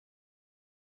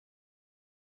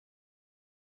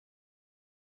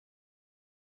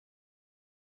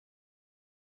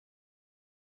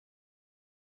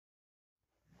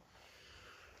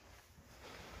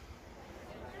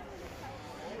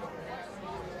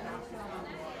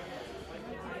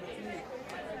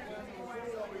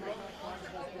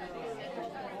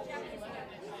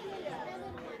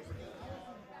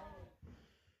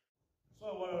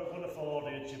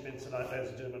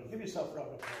yourself a round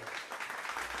of applause.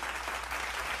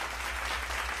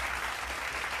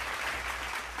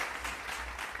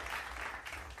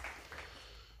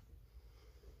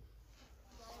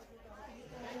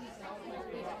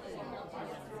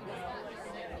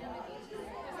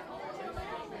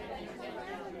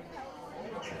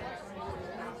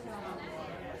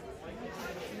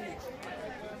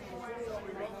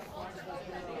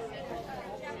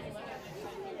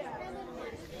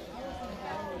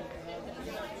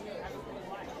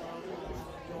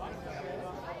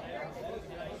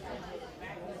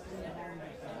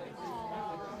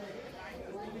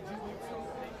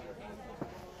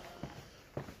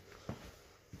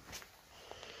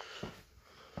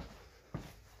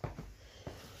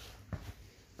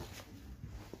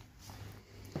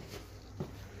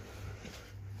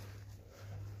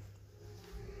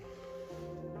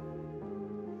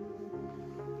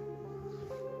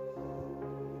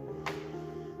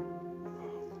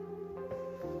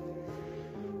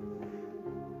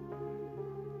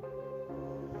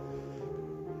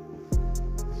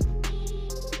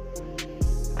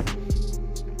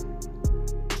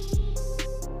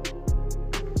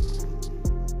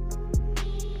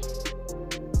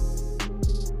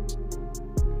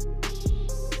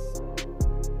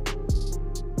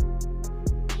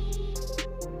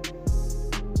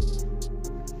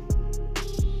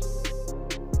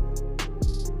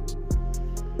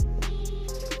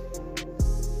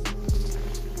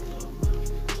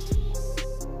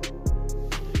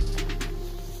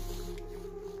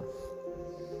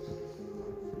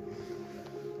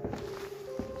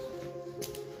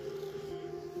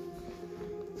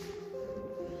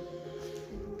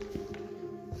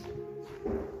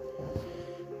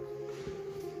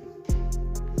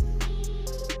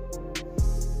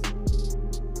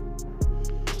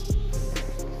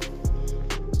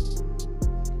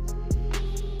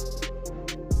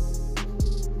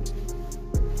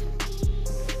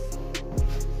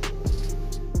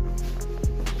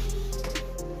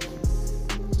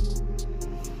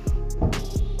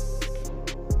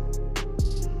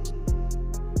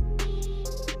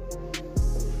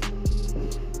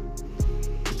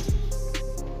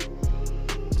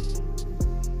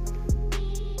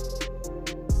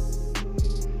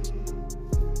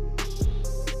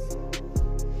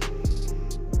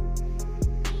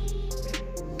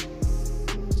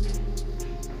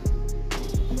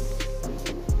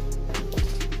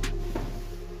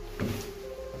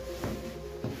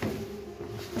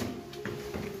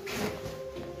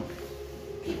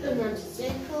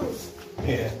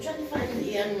 Yeah. I'm trying to find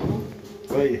the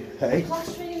Where are you? Hey?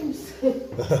 classrooms. Oh,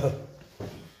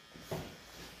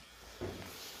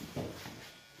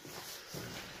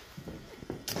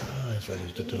 it's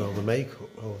ready to do all the makeup,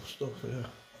 all the stuff, yeah.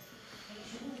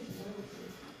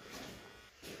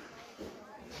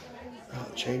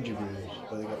 Oh, changing rooms,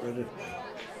 where they got rid of.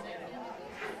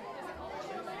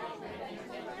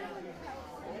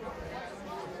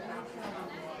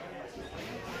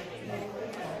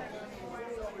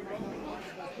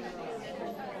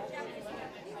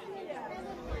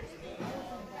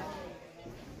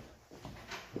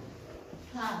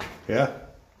 Yeah.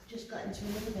 Just got into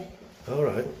another bit. All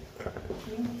right.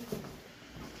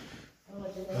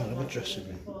 Oh, I'm a dressing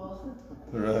room.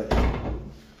 Right.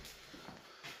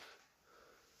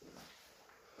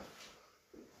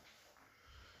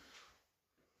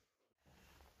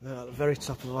 Now at the very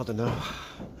top of the ladder now.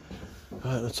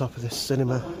 Right at the top of this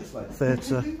cinema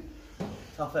theatre.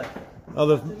 TAFFY. Oh,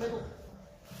 the...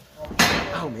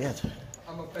 Ow, my head.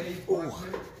 I'm a babe. Oh.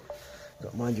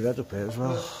 Got to mind your head up here as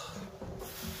well.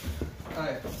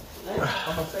 Hey,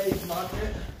 I'm a babe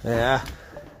market. Yeah.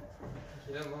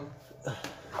 Yeah, man.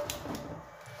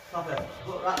 TAFFY,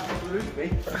 look, that's the roof, me.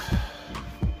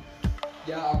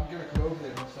 Yeah, I'm gonna come over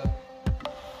there and stuff.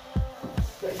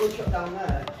 Get a good shot down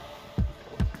there.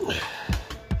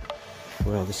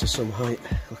 Well, this is some height.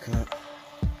 Look at that.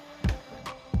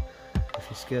 If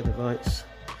you're scared of heights,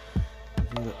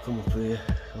 do not come up here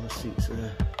on the seats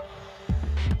there.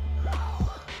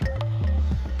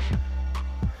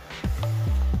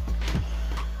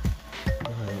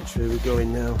 Right, which way are we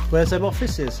going now? Where's them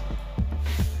offices?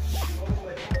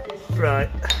 Right.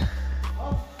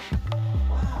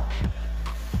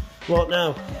 What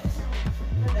now?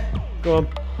 Go on.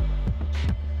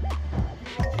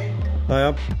 I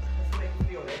am.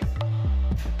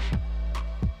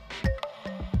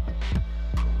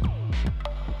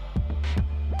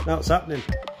 Now what's happening?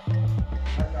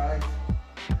 Hi guys.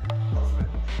 What's it?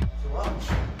 To watch.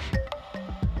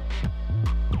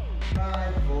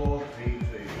 5, 4, 3, 2,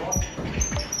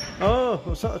 1. Oh,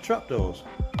 what's that? The trapdoors?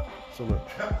 Somewhere.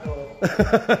 Trapdoor. Yeah.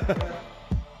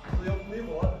 So you open the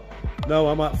other one. No,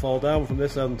 I might fall down from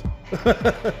this end.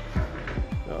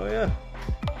 Oh yeah.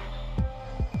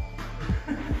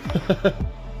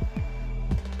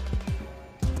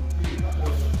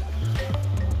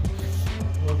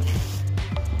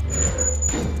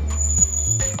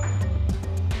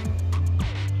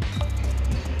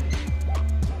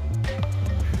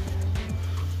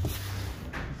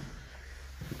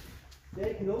 Yeah,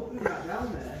 you can open it right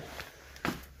down there.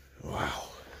 Wow.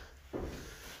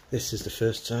 This is the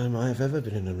first time I've ever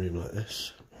been in a room like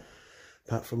this.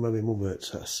 Apart from when my mum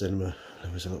worked at a cinema when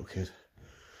I was a little kid.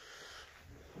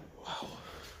 Wow.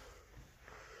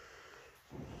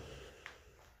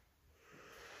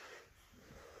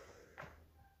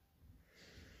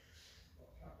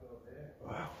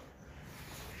 Wow.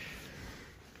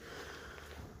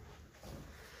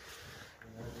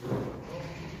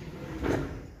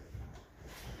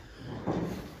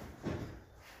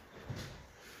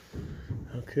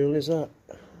 How cool is that?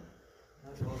 That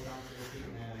goes down to the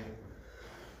heating area.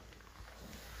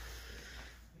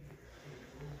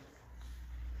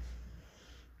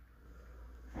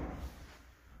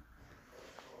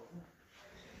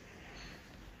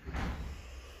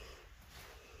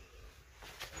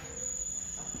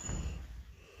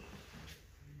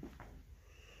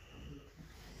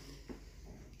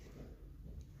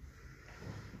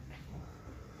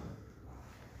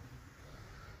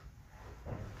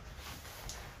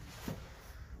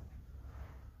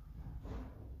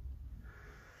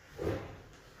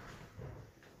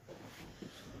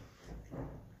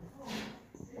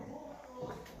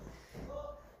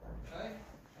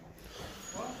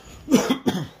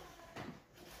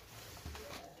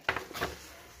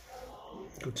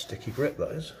 Good sticky grip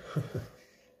that is.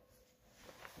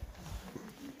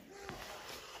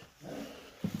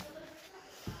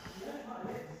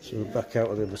 So we're back out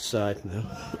on the other side now.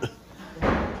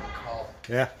 Carl,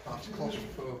 Yeah. that's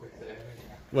claustrophobic there,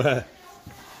 isn't it? Where?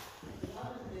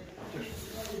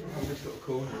 Just around this little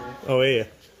corner here. Oh, here.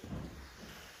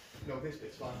 No, this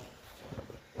bit's fine.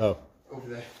 Oh. Over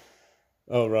there.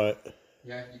 Oh, right.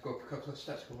 Yeah, you go up a couple of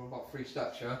steps, go about 3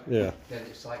 steps, yeah? Yeah. Then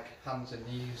it's like hands and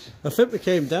knees. I think we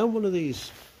came down one of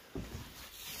these,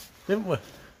 didn't we?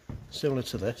 Similar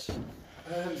to this.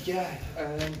 Yeah,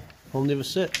 On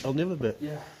the other bit.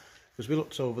 yeah. Because we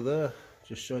looked over there,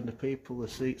 just showing the people the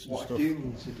seats and What stuff. I do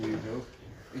need to do though,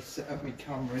 is set up my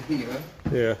camera here,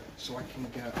 Yeah. so I can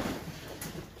get...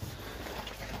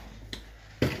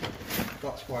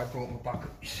 That's why I brought my back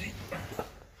up, you see?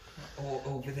 All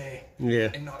over there. Yeah.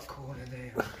 In that corner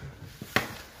there.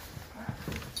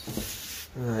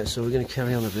 Right, so we're going to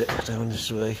carry on a bit down this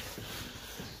way.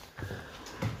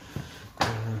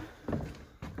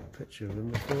 Picture of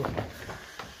him before.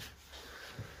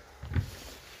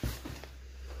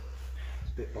 It's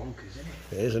a bit bonkers, isn't it?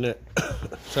 It is, isn't it?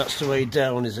 So that's the way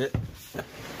down, is it?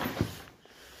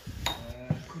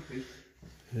 Could be.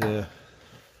 Yeah.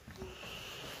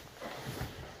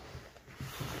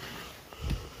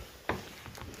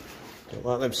 Don't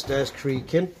like them stairs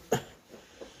creaking. Have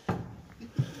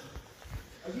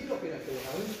you not been up here,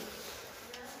 Helen?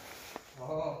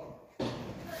 Oh.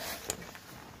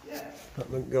 Yeah. That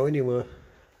won't go anywhere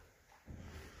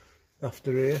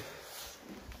after here.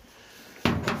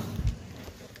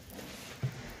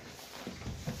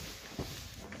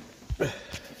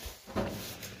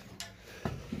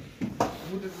 I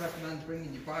wouldn't recommend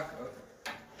bringing your bag up.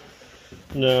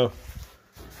 No.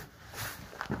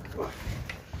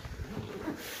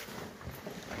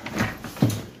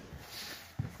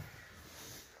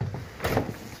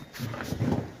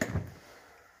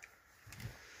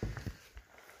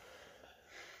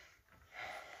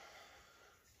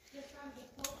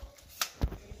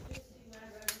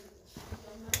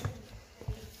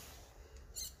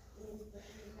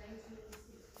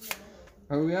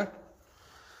 Oh yeah?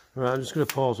 Right, I'm just going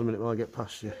to pause a minute while I get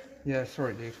past you. Yeah,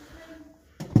 sorry dude.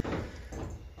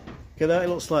 Get that, it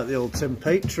looks like the old Tim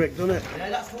Pate trick, doesn't it? Yeah,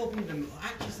 that's opening them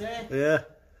arches there. Yeah.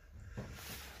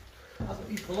 That's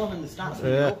what you pull on and the starts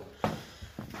Yeah. up.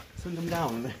 Send them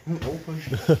down and then open.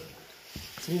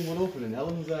 Seen one open and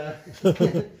Helen's there.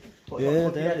 Yeah,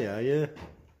 there they are, yeah.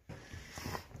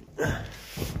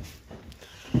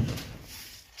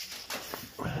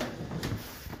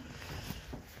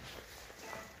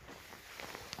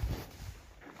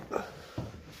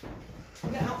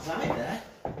 Get outside there.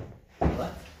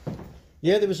 Left.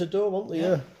 Yeah, there was a door, wasn't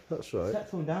there? Yeah, that's right.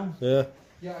 Steps going down. Yeah,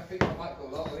 Yeah, I think I might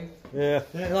go that way. yeah,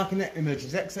 Yeah, like an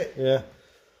emergency exit. yeah.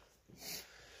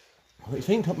 What do you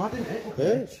think? Top mad, isn't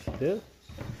it? Yeah, yeah.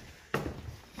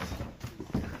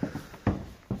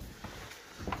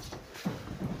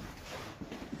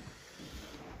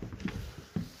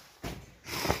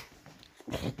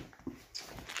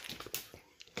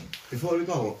 Before we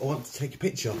go, I want to take a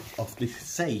picture of this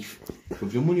safe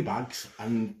with your money bags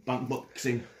and bank books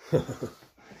in.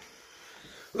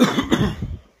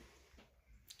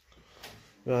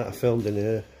 Right, I filmed in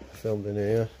here.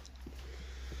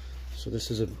 So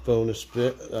this is a bonus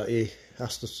bit that he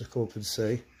asked us to come up and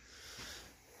see.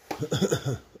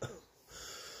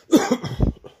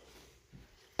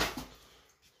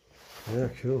 Yeah,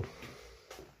 cool.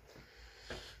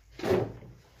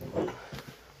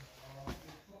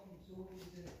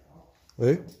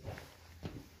 Who?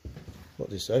 What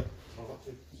did he say?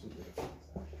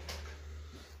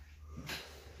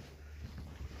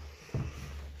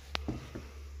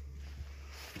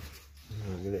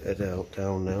 I'm going to head out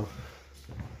down now.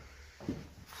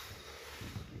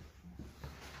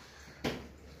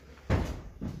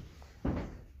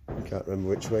 Can't remember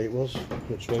which way it was.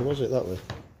 Which way was it? That way?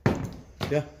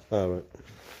 Yeah. Oh, right.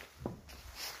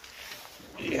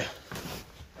 Yeah.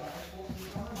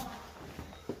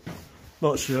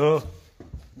 Not sure.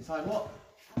 Decide what?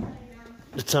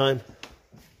 The time.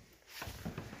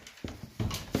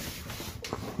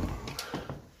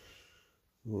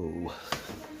 Ooh.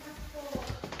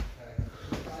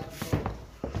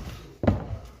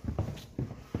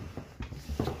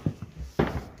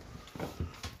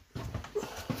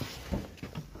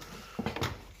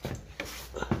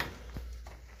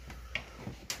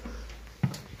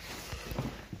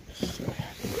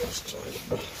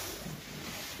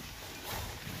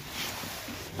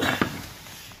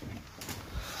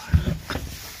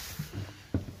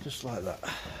 Just like that.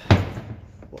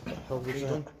 What the hell was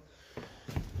that?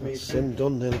 That's him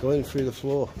done, nearly going through the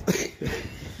floor.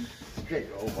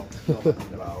 Get over.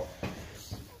 Nothing about.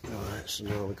 Alright, so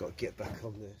now we've got to get back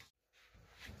on there.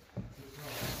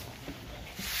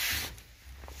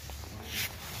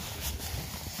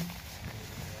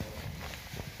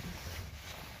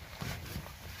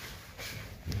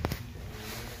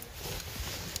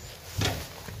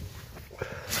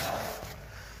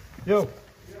 Yo.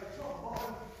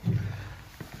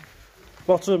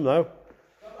 Bottom though.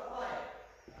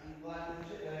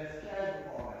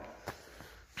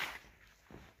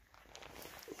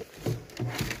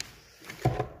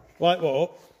 Like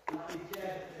what?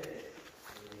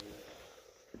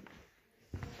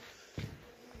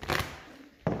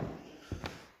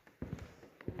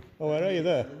 Oh, where are you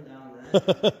there?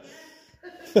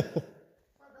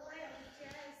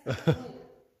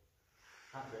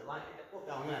 Like it put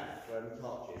down there where the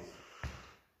torch is.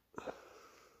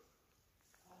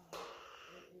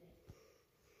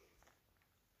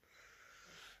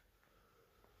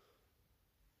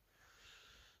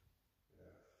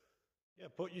 Yeah,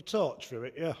 put your torch through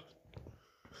it, yeah.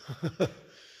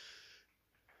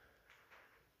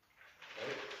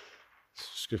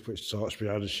 Just gonna put your torch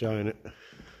behind and shine it.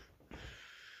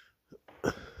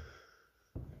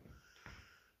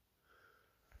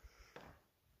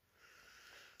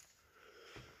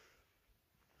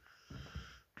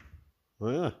 Oh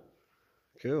yeah,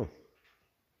 cool.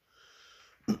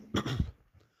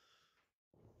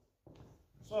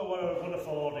 So what a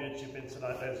wonderful audience you've been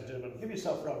tonight, ladies and gentlemen. Give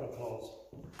yourself a round of applause.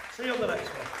 See you on the next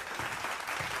one.